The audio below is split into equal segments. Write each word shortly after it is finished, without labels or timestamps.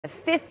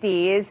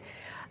50s.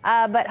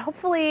 But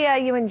hopefully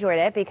you enjoyed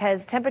it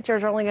because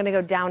temperatures are only going to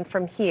go down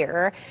from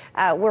here.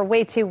 We're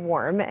way too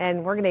warm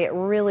and we're going to get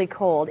really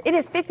cold. It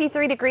is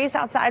 53 degrees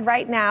outside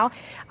right now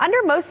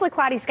under mostly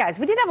cloudy skies.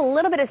 We did have a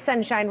little bit of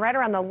sunshine right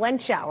around the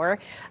lunch hour,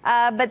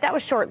 but that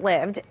was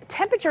short-lived.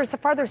 Temperatures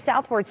farther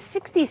southward,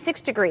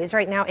 66 degrees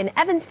right now in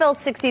Evansville,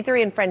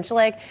 63 in French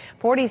Lick,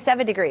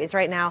 47 degrees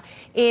right now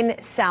in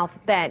South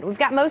Bend. We've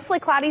got mostly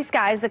cloudy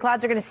skies. The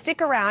clouds are going to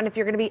stick around if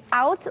you're going to be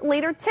out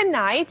later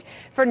tonight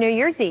for New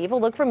Year's Eve.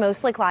 We'll look for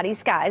mostly cloudy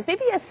skies,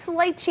 maybe a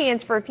slight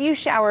chance for a few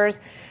showers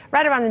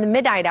right around in the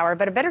midnight hour,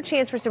 but a better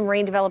chance for some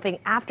rain developing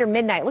after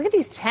midnight. Look at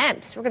these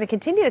temps. We're going to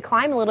continue to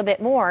climb a little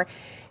bit more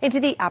into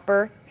the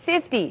upper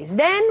 50s.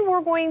 Then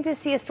we're going to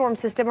see a storm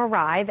system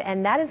arrive,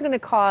 and that is going to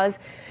cause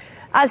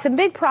some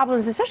big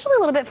problems, especially a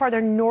little bit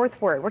farther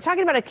northward. We're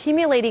talking about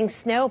accumulating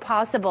snow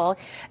possible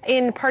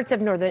in parts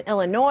of northern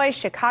Illinois,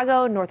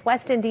 Chicago,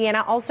 northwest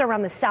Indiana, also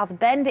around the South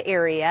Bend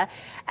area.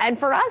 And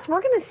for us,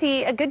 we're going to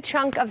see a good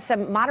chunk of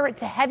some moderate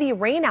to heavy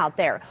rain out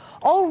there.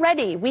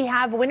 Already, we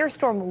have winter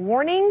storm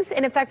warnings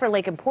in effect for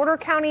Lake and Porter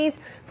counties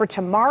for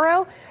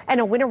tomorrow and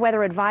a winter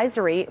weather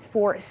advisory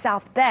for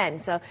South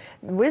Bend. So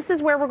this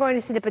is where we're going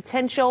to see the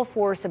potential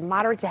for some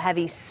moderate to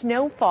heavy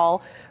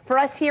snowfall. For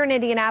us here in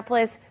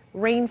Indianapolis,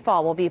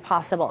 rainfall will be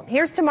possible.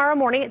 Here's tomorrow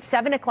morning at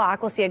 7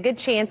 o'clock. We'll see a good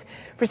chance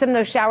for some of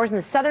those showers in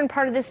the southern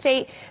part of the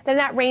state. Then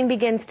that rain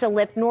begins to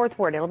lift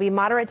northward. It'll be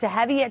moderate to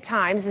heavy at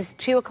times. This is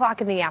 2 o'clock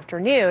in the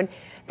afternoon.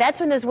 That's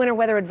when those winter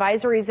weather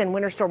advisories and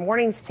winter storm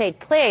warnings take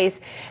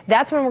place.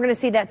 That's when we're going to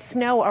see that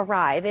snow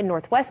arrive in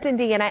northwest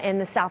Indiana and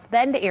the South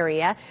Bend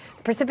area.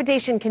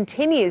 Precipitation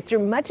continues through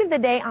much of the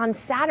day on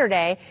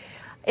Saturday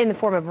in the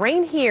form of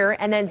rain here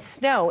and then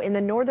snow in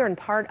the northern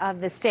part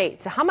of the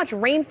state. So how much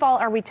rainfall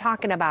are we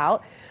talking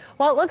about?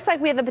 Well, it looks like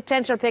we have the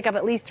potential to pick up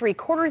at least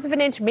 3/4 of an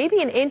inch,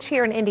 maybe an inch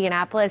here in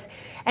Indianapolis,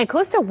 and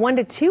close to 1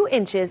 to 2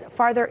 inches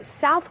farther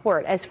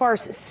southward. As far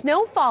as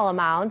snowfall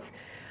amounts,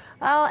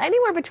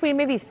 anywhere between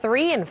maybe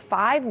 3 and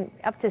 5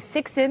 up to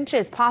 6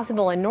 inches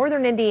possible in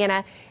northern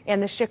Indiana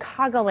and the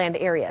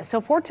Chicagoland area. So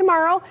for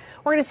tomorrow,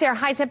 we're going to see our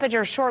high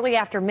temperature shortly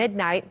after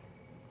midnight.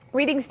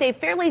 Readings stay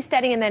fairly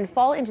steady and then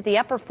fall into the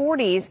upper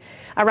 40s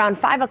around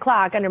 5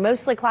 o'clock under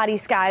mostly cloudy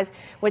skies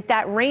with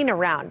that rain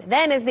around.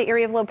 Then as the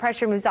area of low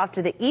pressure moves off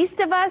to the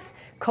east of us,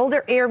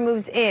 colder air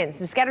moves in.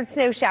 Some scattered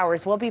snow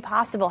showers will be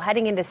possible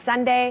heading into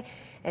Sunday.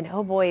 And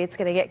oh boy, it's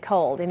going to get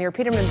cold. In your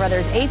Peterman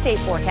Brothers 8-day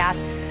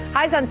forecast,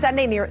 highs on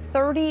Sunday near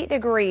 30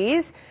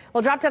 degrees.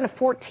 We'll drop down to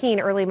 14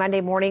 early Monday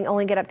morning,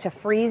 only get up to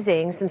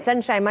freezing. Some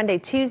sunshine Monday,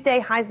 Tuesday,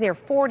 highs near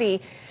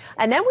 40.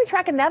 And then we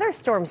track another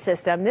storm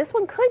system. This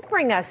one could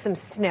bring us some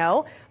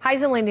snow.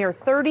 Highs only near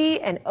 30.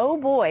 And oh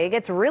boy, it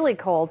gets really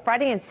cold.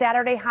 Friday and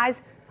Saturday,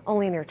 highs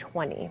only near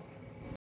 20.